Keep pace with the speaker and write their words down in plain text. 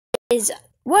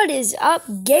What is up,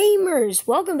 gamers?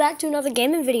 Welcome back to another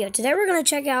gaming video. Today we're going to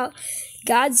check out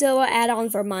Godzilla add-on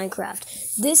for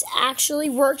Minecraft. This actually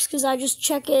works because I just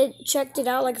checked it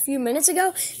out like a few minutes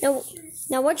ago.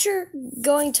 Now what you're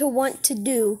going to want to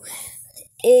do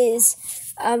is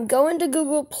go into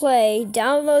Google Play,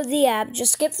 download the app,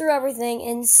 just skip through everything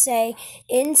and say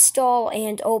install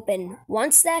and open.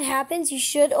 Once that happens, you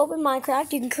should open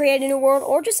Minecraft. You can create a new world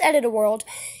or just edit a world.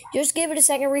 Just give it a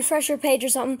second, refresh your page or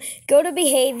something. Go to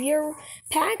behavior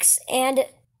packs and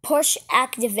push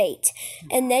activate.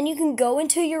 And then you can go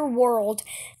into your world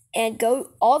and go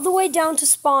all the way down to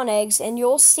spawn eggs and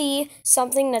you'll see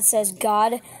something that says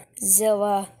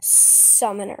Godzilla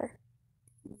Summoner.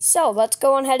 So let's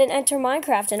go ahead and enter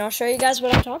Minecraft and I'll show you guys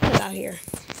what I'm talking about here.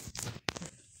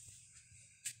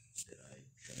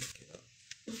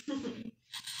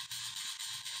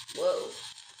 Whoa.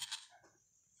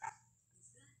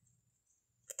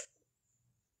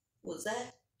 Was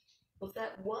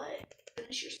that what?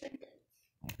 Finish your sentence.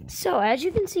 So as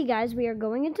you can see, guys, we are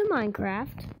going into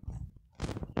Minecraft.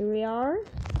 Here we are.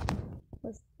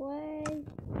 Let's play.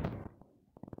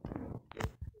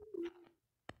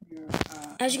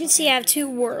 As you can see, I have two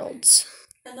worlds.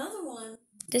 Another one.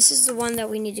 This is the one that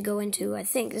we need to go into. I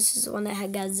think this is the one that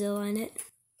had Godzilla in it.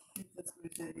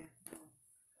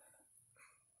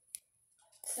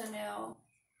 So now,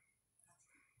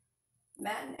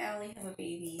 Matt and Allie have a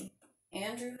baby.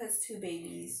 Andrew has 2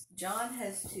 babies. John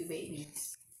has 2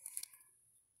 babies.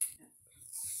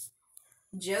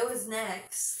 Joe is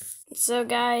next. So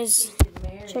guys,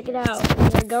 check it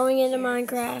out. We're going into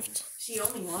Minecraft. She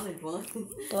only wanted one.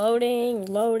 Loading.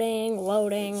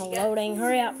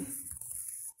 Hurry up.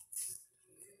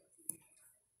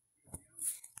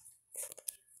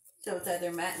 So it's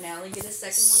either Matt and Allie get a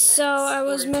second one next, So I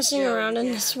was messing around in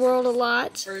this world a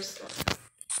lot. First one.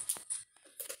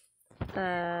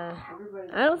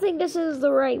 I don't think this is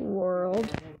the right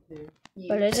world.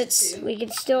 But is it? We can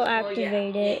still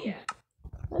activate it. Yeah.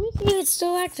 Let me see if it's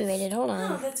still activated. Hold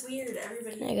on. Oh, that's weird.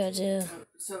 Everybody. I go to.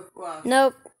 So,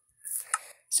 Nope.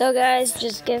 So guys,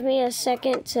 just give me a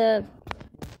second to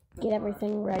get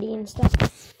everything ready and stuff.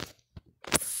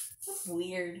 That's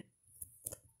weird.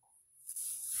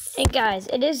 Hey guys,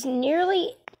 it is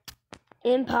nearly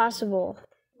impossible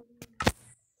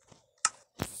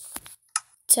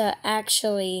to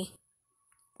actually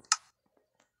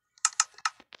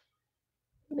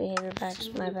behavior packs,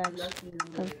 my packs.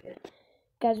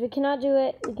 Guys, we cannot do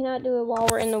it. We cannot do it while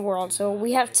we're in the world. So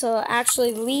we have to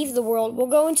actually leave the world. We'll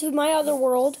go into my other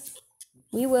world.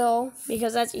 We will,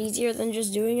 because that's easier than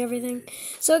just doing everything.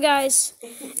 So guys,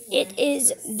 it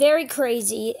is very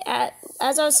crazy.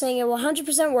 As I was saying, it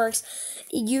 100% works.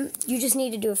 You just need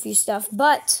to do a few stuff,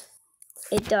 but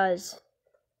it does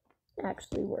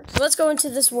actually work. So let's go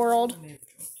into this world.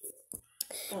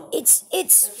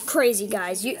 It's crazy,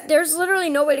 guys. There's literally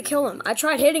no way to kill him. I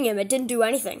tried hitting him. It didn't do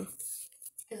anything.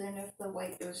 Because I know the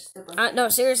white was the No,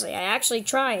 seriously, I actually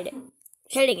tried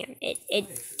hitting him.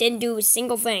 It didn't do a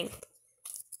single thing.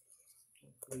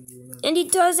 And he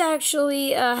does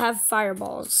actually have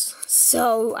fireballs,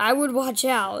 so I would watch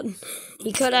out.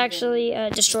 He could actually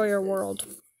destroy your world.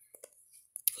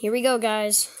 Here we go,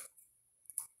 guys.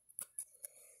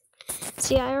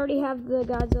 See, I already have the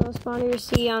Godzilla spawner you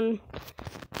see on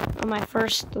my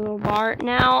first little bar.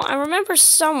 Now, I remember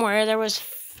somewhere there was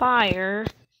fire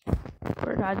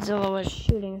where Godzilla was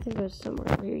shooting. I think it was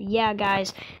somewhere over here. Yeah,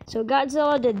 guys. So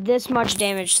Godzilla did this much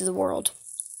damage to the world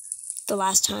the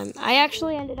last time. I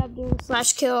actually ended up doing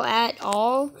slash kill at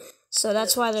all. So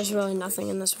that's why there's really nothing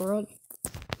in this world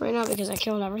right now, because I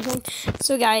killed everything.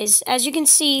 So guys, as you can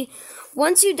see,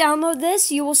 once you download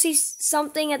this, you will see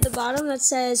something at the bottom that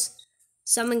says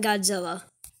Summon Godzilla.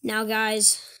 Now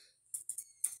guys,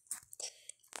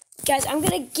 I'm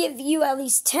going to give you at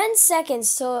least 10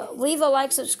 seconds to leave a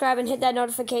like, subscribe, and hit that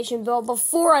notification bell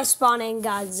before I spawn in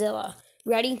Godzilla.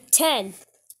 Ready? 10,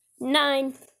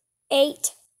 9,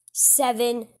 8,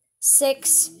 7,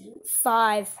 6,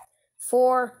 5,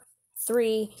 4,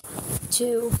 3,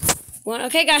 2, 1.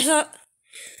 Okay, guys,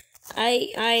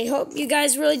 I hope you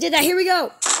guys really did that. Here we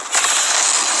go.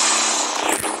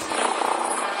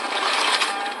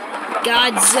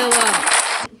 Godzilla.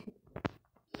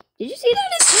 Did you see that?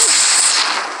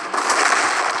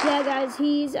 Yeah, guys,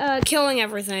 he's killing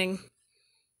everything.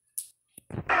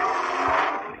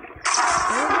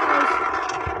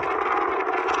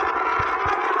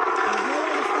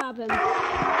 Stop him.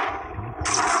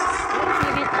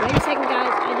 Wait a second,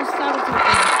 guys. I just thought of something.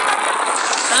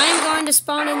 I'm going to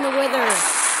spawn in the Wither.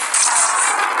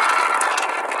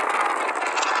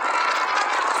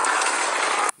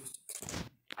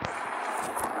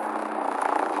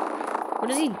 What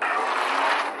is he?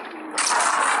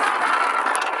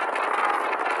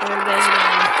 There he goes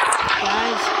again.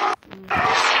 Guys.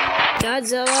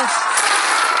 Godzilla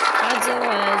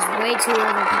is way too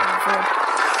overpowerful.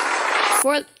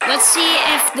 Let's see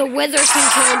if the Wither can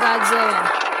kill Godzilla.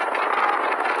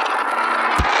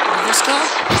 Wither skull?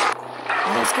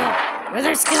 Wither skull.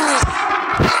 Wither skull!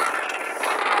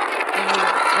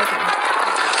 Okay.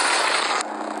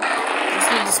 Just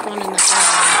need to spawn in the front.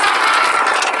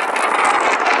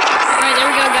 Alright, there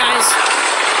we go, guys.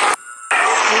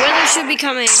 The Wither should be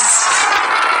coming.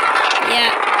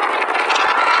 Yeah.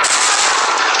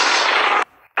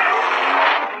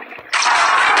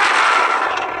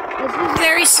 This is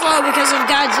very slow because of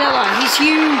Godzilla. He's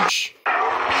huge.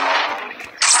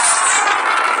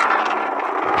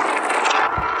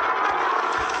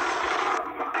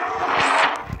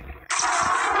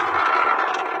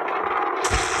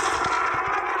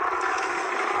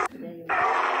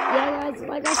 Yeah, guys,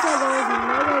 like I said, there is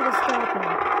no way to stop him.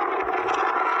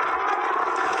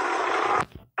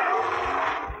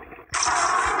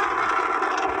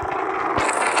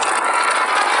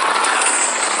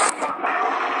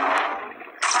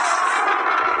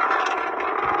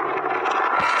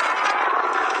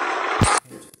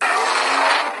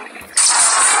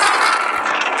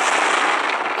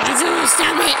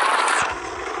 Stop it!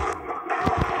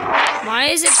 Why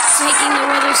is it taking the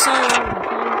Wither so long?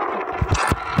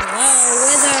 Hello,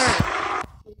 Wither!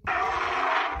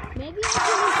 Maybe I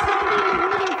should have started the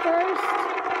Wither first?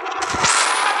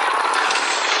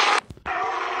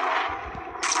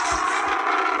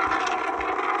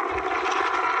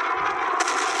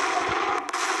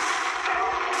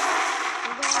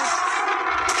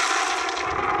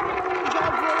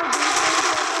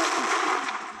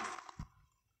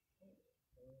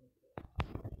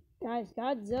 Guys,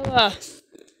 Godzilla.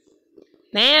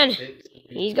 Man,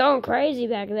 he's going crazy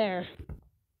back there.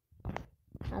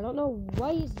 I don't know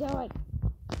what he's doing.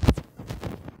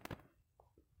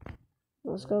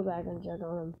 Let's go back and check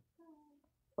on him.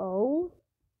 Oh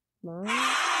my goodness.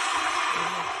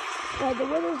 Alright, the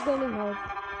Wither's gaining health.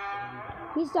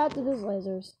 He stopped with his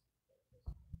lasers.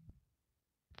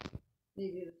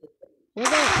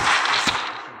 Wither!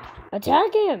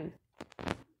 Attack him!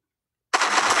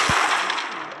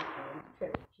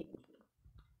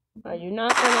 Are you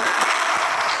not gonna...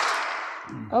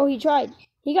 Oh, he tried.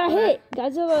 He got hit.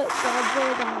 Godzilla got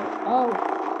hit. Oh,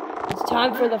 it's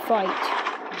time for the fight.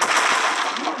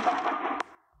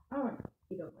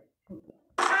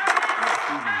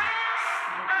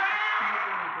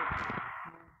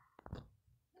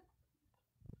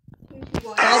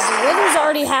 Guys, the Wither's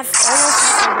already almost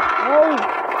oh.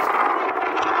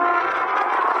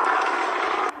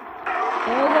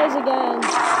 There he goes again.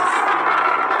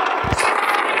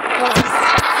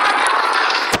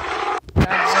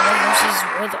 Godzilla versus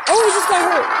Wither. Oh, he just got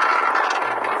hurt.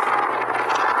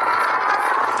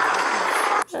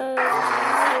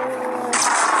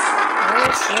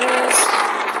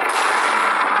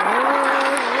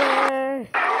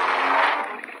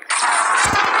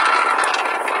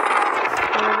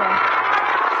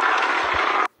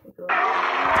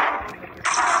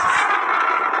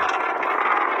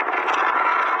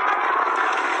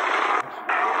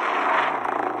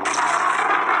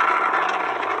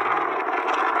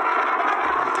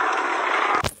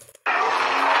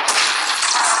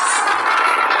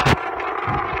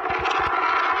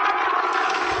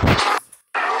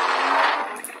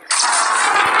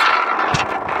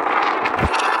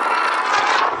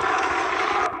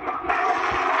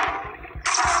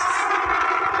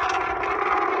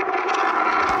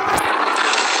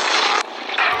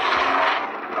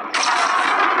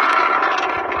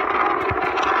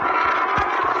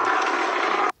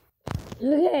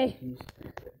 Okay,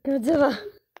 Godzilla,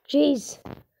 jeez.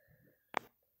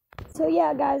 So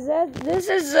yeah, guys, this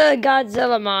is a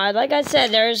Godzilla mod. Like I said,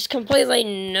 there's completely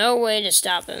no way to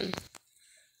stop him.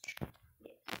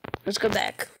 Let's go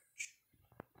back.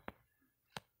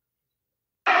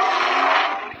 He's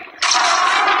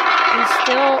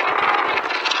still...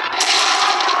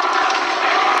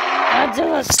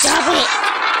 Godzilla, stop it!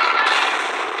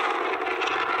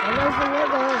 There goes the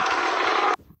Wither.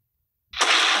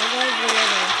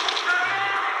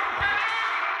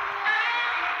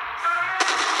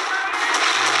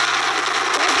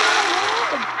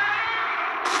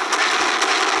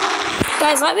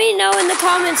 Guys, let me know in the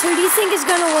comments, who do you think is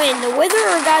gonna win, the Wither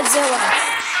or Godzilla?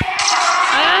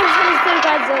 I honestly think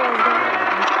Godzilla is gonna win.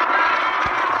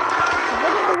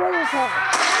 Look at the Wither's head.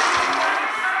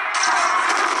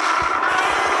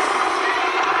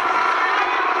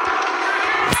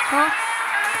 Huh?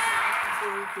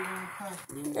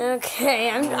 Okay,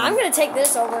 I'm gonna take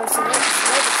this over so they can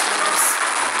this.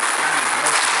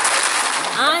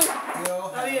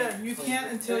 Oh yeah, you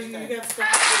can't until you get stuff.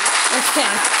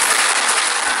 Okay.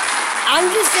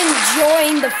 I'm just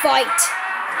enjoying the fight.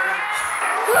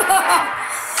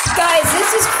 Guys,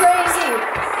 this is crazy.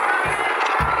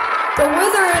 The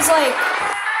Wither is like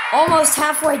almost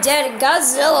halfway dead, and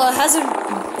Godzilla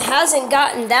hasn't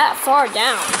gotten that far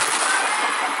down.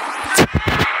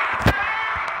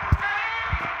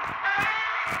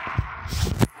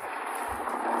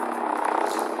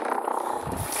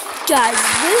 Guys,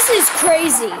 this is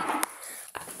crazy.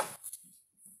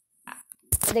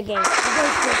 The game.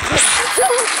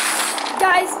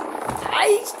 Guys,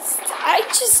 I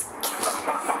just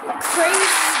crazy.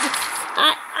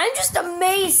 I'm just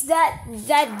amazed that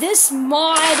this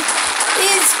mod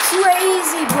is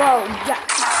crazy, bro.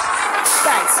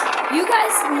 Guys, you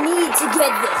guys need to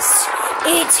get this.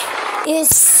 It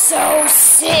is so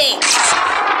sick.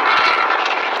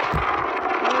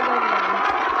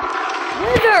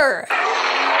 Wither!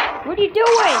 What are you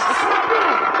doing?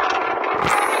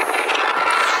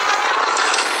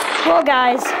 Cool,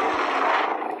 guys.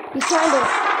 He's trying to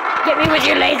get me with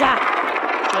your laser.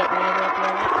 Get me with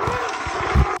your laser.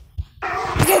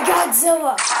 Okay,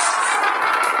 Godzilla.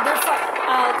 The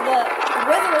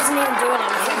Wither isn't even doing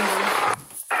anything.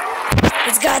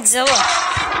 It's Godzilla.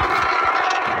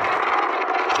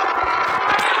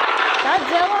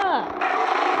 Godzilla.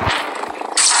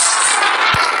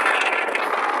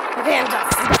 Okay, I'm done.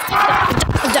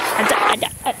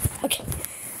 Okay.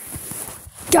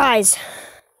 Guys.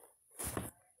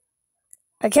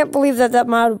 I can't believe that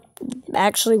mod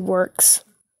actually works.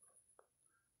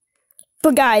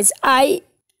 But guys, I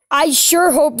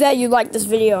sure hope that you liked this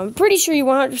video. I'm pretty sure you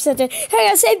 100% did. Hey,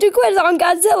 I saved £2 on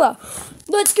Godzilla.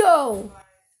 Let's go.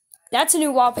 That's a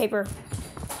new wallpaper.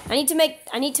 I need to make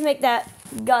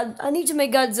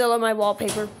Godzilla my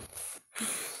wallpaper.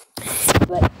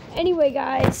 But anyway,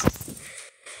 guys,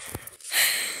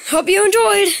 hope you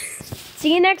enjoyed.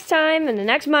 See you next time in the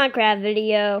next Minecraft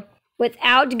video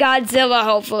without Godzilla,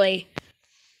 hopefully.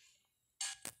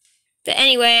 But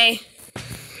anyway,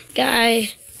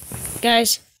 guys,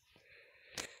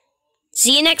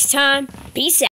 see you next time. Peace out.